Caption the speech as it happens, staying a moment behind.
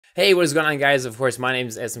Hey, what is going on, guys? Of course, my name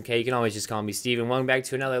is SMK. You can always just call me Steve, and welcome back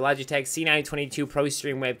to another Logitech C922 Pro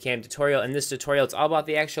Stream webcam tutorial. In this tutorial, it's all about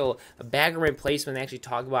the actual background replacement they actually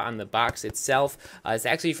talk about on the box itself. It's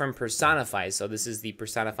actually from Personify, so this is the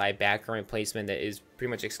Personify background replacement that is pretty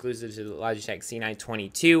much exclusive to the Logitech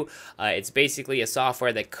C922. It's basically a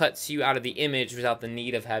software that cuts you out of the image without the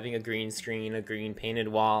need of having a green screen, a green painted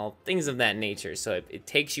wall, things of that nature. So it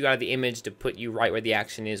takes you out of the image to put you right where the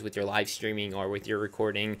action is with your live streaming or with your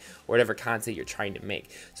recording, or whatever content you're trying to make.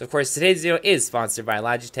 So of course, today's video is sponsored by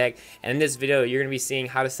Logitech, and in this video you're going to be seeing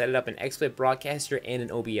how to set it up an Xsplit broadcaster and an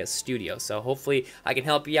OBS studio. So hopefully I can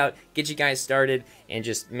help you out, get you guys started, and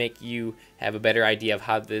just make you have a better idea of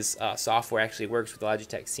how this software actually works with the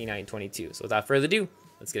Logitech C922. So without further ado,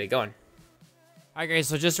 let's get it going. Alright guys,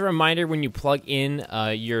 so just a reminder, when you plug in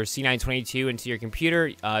your C922 into your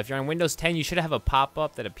computer, if you're on Windows 10, you should have a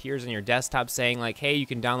pop-up that appears on your desktop saying like, hey, you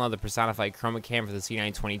can download the Personify Chroma Key for the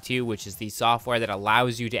C922, which is the software that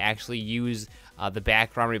allows you to actually use the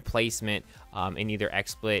background replacement in either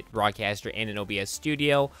Xsplit broadcaster and an OBS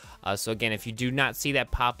studio. So again, if you do not see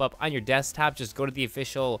that pop up on your desktop, just go to the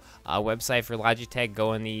official website for Logitech,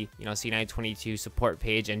 go in the C922 support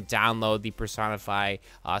page and download the Personify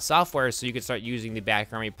software so you can start using the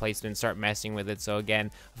background replacement, start messing with it. So again,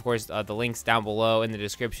 of course, the link's down below in the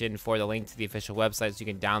description for the link to the official website so you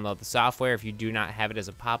can download the software if you do not have it as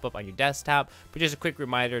a pop-up on your desktop. But just a quick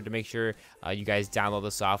reminder to make sure you guys download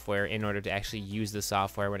the software in order to actually use the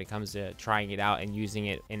software when it comes to trying it out and using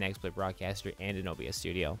it in Xsplit Broadcaster and in OBS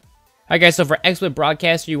Studio. Alright guys, so for Xsplit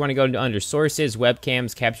Broadcaster, you want to go under Sources,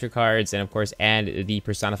 Webcams, Capture Cards, and of course add the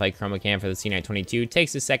Personify Chroma Key for the C922. It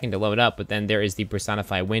takes a second to load up, but then there is the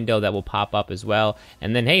Personify window that will pop up as well.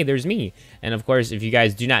 And then, hey, there's me. And of course, if you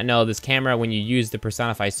guys do not know, this camera, when you use the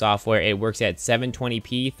Personify software, it works at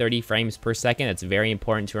 720p, 30 frames per second. That's very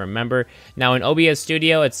important to remember. Now in OBS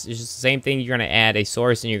Studio, it's just the same thing. You're going to add a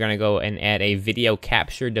source, and you're going to go and add a video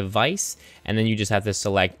capture device, and then you just have to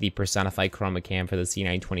select the Personify Chroma Key for the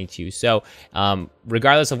C922. So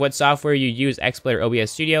regardless of what software you use, Xsplit or OBS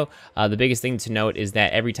Studio, the biggest thing to note is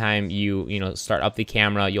that every time you start up the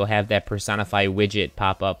camera, you'll have that Personify widget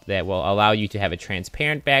pop up that will allow you to have a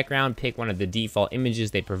transparent background, pick one of the default images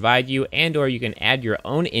they provide you, and or you can add your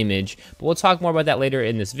own image. But we'll talk more about that later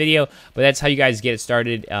in this video. But that's how you guys get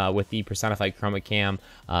started with the Personify Chroma Key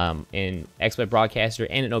in Xsplit Broadcaster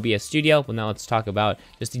and in OBS Studio. Well, now let's talk about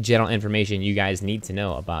just the general information you guys need to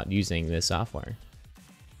know about using this software.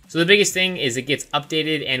 So the biggest thing is it gets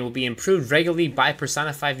updated and will be improved regularly by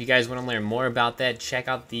Personify. If you guys want to learn more about that, check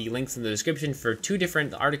out the links in the description for two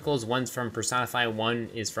different articles. One's from Personify, one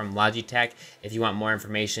is from Logitech. If you want more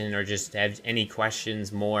information or just have any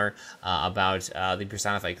questions more about the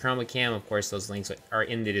Personify Chroma Key, of course, those links are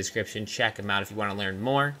in the description. Check them out if you want to learn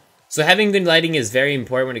more. So having good lighting is very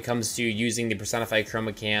important when it comes to using the Personify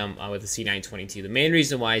Chroma Key with the C922. The main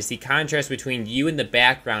reason why is the contrast between you and the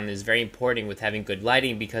background is very important with having good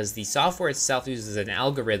lighting, because the software itself uses an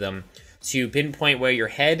algorithm to pinpoint where your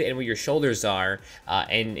head and where your shoulders are,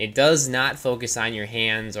 and it does not focus on your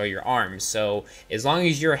hands or your arms. So as long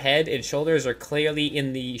as your head and shoulders are clearly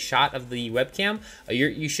in the shot of the webcam,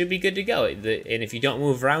 you should be good to go. And if you don't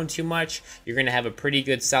move around too much, you're going to have a pretty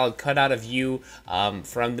good solid cutout of you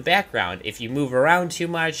from the background. If you move around too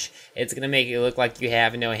much, it's going to make it look like you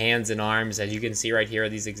have no hands and arms. As you can see right here are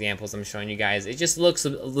these examples I'm showing you guys. It just looks a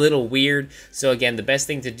little weird. So again, the best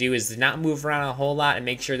thing to do is to not move around a whole lot and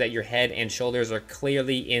make sure that your head and shoulders are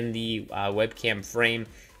clearly in the webcam frame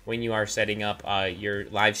when you are setting up your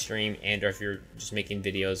live stream, and or if you're just making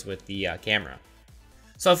videos with the camera.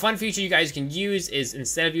 So a fun feature you guys can use is,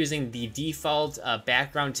 instead of using the default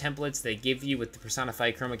background templates they give you with the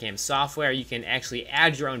Personify Chroma Key software, you can actually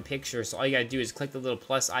add your own picture. So all you gotta do is click the little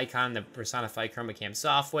plus icon, the Personify Chroma Key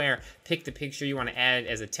software, pick the picture you want to add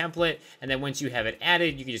as a template, and then once you have it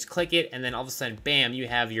added, you can just click it, and then all of a sudden, bam, you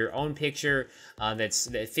have your own picture that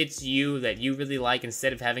fits you, that you really like,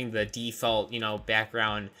 instead of having the default,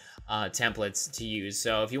 background templates to use.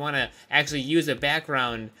 So if you want to actually use a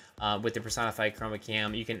background with the Personify Chroma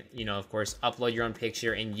Key, you can, of course, upload your own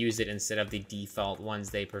picture and use it instead of the default ones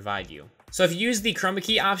they provide you. So if you use the Chroma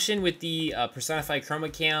Key option with the Personify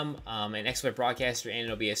Chroma Key and Xsplit Broadcaster and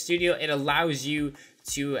OBS Studio, it allows you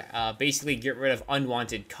to basically get rid of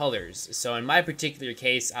unwanted colors. So in my particular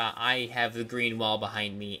case, I have the green wall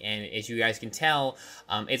behind me, and as you guys can tell,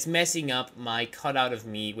 it's messing up my cutout of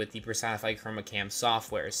me with the Personify Chroma Key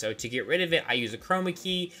software. So to get rid of it, I use a Chroma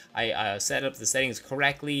Key, I set up the settings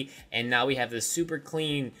correctly, and now we have this super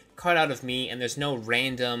clean cutout of me, and there's no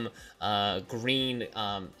random green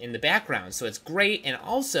in the background, so it's great. And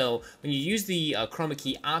also, when you use the Chroma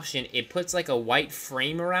Key option, it puts like a white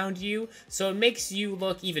frame around you, so it makes you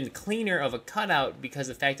look even cleaner of a cutout because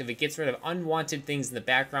of the fact that it gets rid of unwanted things in the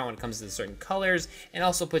background when it comes to certain colors, and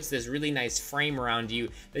also puts this really nice frame around you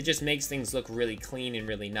that just makes things look really clean and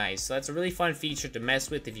really nice. So that's a really fun feature to mess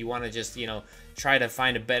with if you want to just, you know, try to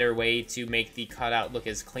find a better way to make the cutout look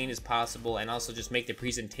as clean as possible, and also just make the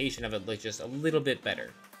presentation of it look just a little bit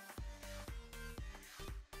better.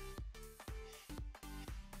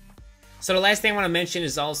 So the last thing I want to mention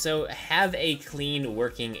is also have a clean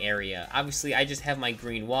working area. Obviously, I just have my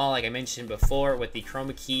green wall, like I mentioned before, with the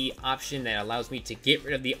Chroma Key option that allows me to get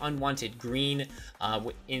rid of the unwanted green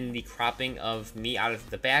in the cropping of me out of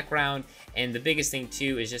the background. And the biggest thing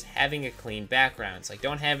too is just having a clean background. So like,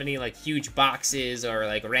 don't have any like huge boxes or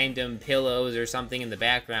like random pillows or something in the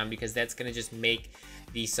background, because that's gonna just make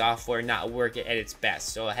the software not work at its best.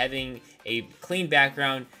 So having a clean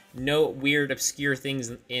background, no weird obscure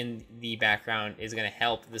things in the background, is going to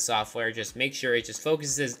help the software just make sure it just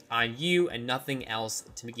focuses on you and nothing else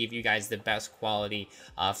to give you guys the best quality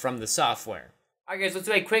from the software. Alright guys, let's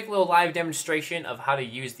do a quick little live demonstration of how to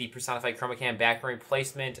use the Personify Chroma Cam background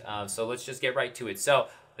replacement. So let's just get right to it. So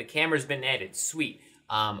the camera's been added, sweet.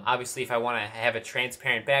 Obviously, if I want to have a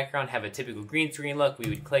transparent background, have a typical green screen look, we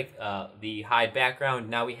would click the hide background.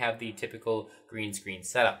 Now we have the typical green screen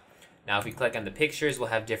setup. Now if we click on the pictures, we'll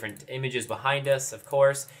have different images behind us, of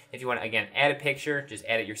course. If you want to, again, add a picture, just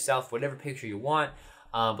add it yourself, whatever picture you want.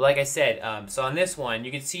 But like I said, so on this one,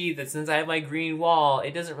 you can see that since I have my green wall,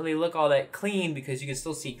 it doesn't really look all that clean because you can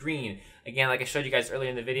still see green. Again, like I showed you guys earlier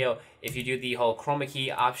in the video, if you do the whole Chroma Key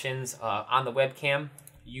options on the webcam,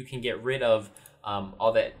 you can get rid of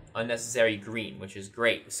all that unnecessary green, which is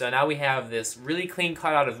great. So now we have this really clean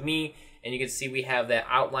cutout of me, and you can see we have that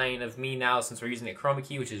outline of me now since we're using the Chroma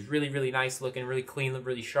Key, which is really, really nice looking, really clean,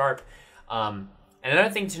 really sharp. And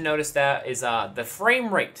another thing to notice that is the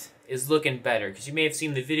frame rate is looking better, because you may have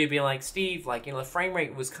seen the video being like, Steve, like, you know, the frame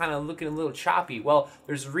rate was kind of looking a little choppy. Well,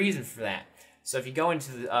 there's a reason for that. So if you go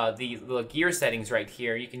into the little gear settings right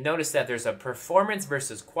here, you can notice that there's a performance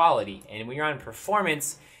versus quality. And when you're on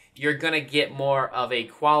performance, you're going to get more of a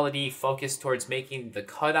quality focus towards making the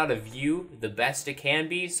cutout of you the best it can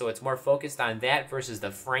be. So it's more focused on that versus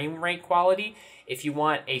the frame rate quality. If you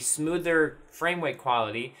want a smoother frame rate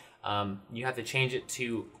quality, you have to change it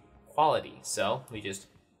to quality. So we just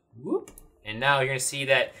whoop. And now you're going to see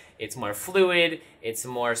that it's more fluid, it's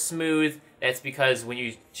more smooth. That's because when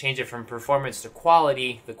you change it from performance to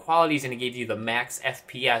quality, the quality is going to give you the max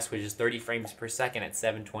FPS, which is 30 frames per second at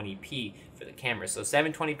 720p for the camera. So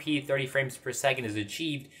 720p, 30 frames per second is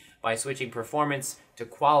achieved by switching performance to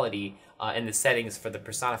quality in the settings for the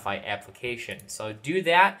Personify application. So do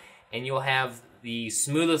that, and you'll have the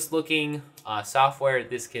smoothest looking software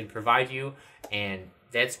this can provide you, and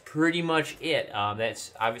that's pretty much it.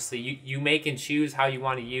 That's obviously, you make and choose how you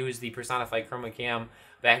want to use the Personify Chroma Cam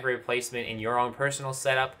background replacement in your own personal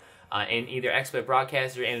setup in either Xsplit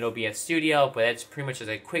Broadcaster and an OBS Studio, but that's pretty much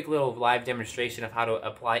just a quick little live demonstration of how to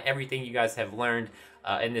apply everything you guys have learned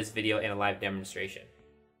in this video in a live demonstration.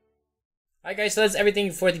 Alright guys, so that's everything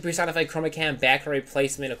for the Personify Chroma Cam background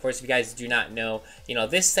replacement. Of course, if you guys do not know,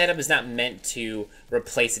 this setup is not meant to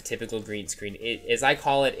replace a typical green screen. As I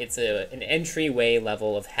call it, it's an entryway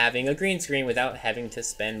level of having a green screen without having to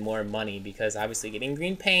spend more money, because obviously getting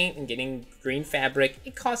green paint and getting green fabric,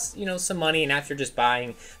 it costs, some money, and after just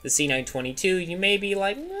buying the C922, you may be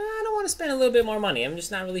like, nah, I don't want to spend a little bit more money. I'm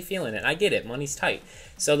just not really feeling it. I get it, money's tight.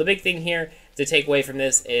 So the big thing here to take away from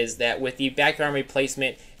this is that with the background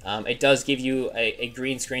replacement, it does give you a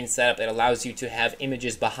green screen setup that allows you to have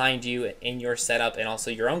images behind you in your setup, and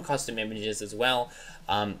also your own custom images as well.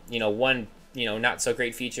 One not so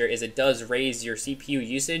great feature is it does raise your CPU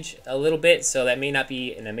usage a little bit, so that may not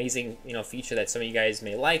be an amazing feature that some of you guys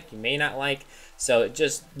may like, you may not like. So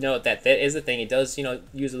just note that that is a thing. It does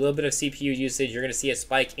use a little bit of CPU usage. You're going to see a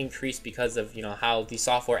spike increase because of how the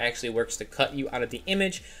software actually works to cut you out of the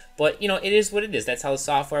image. But it is what it is. That's how the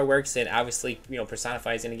software works, and obviously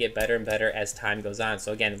Personify is going to get better and better as time goes on.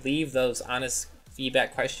 So again, leave those honest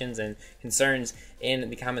feedback, questions, and concerns in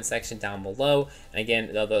the comment section down below. And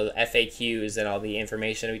again, the FAQs and all the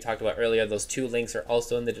information we talked about earlier, those two links are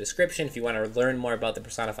also in the description if you want to learn more about the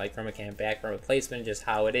Personify Chroma Cam background replacement, just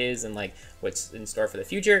how it is and like what's in store for the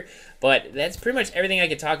future. But that's pretty much everything I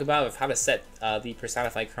could talk about of how to set the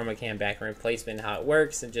Personify Chroma Cam background replacement, how it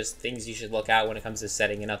works, and just things you should look out when it comes to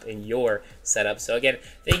setting it up in your setup. So again,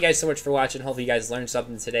 thank you guys so much for watching. Hopefully you guys learned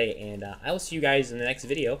something today, and I will see you guys in the next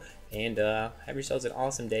video. And have yourselves an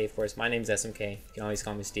awesome day. Of course, my name's SMK. You can always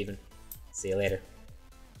call me Steven. See you later.